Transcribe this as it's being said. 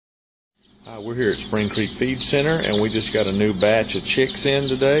We're here at Spring Creek Feed Center, and we just got a new batch of chicks in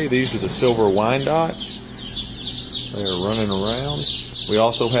today. These are the silver Wyandottes. They're running around. We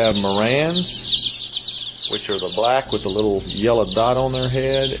also have Morans, which are the black with the little yellow dot on their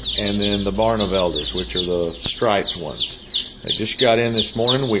head, and then the Barnevelders, which are the striped ones. They just got in this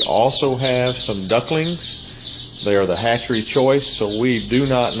morning. We also have some ducklings. They are the hatchery choice, so we do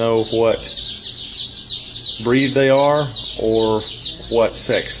not know what breed they are or what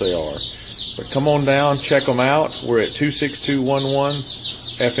sex they are. But come on down, check them out. We're at 26211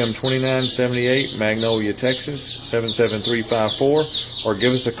 FM 2978, Magnolia, Texas, 77354, or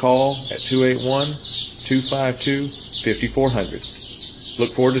give us a call at 281-252-5400.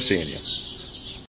 Look forward to seeing you.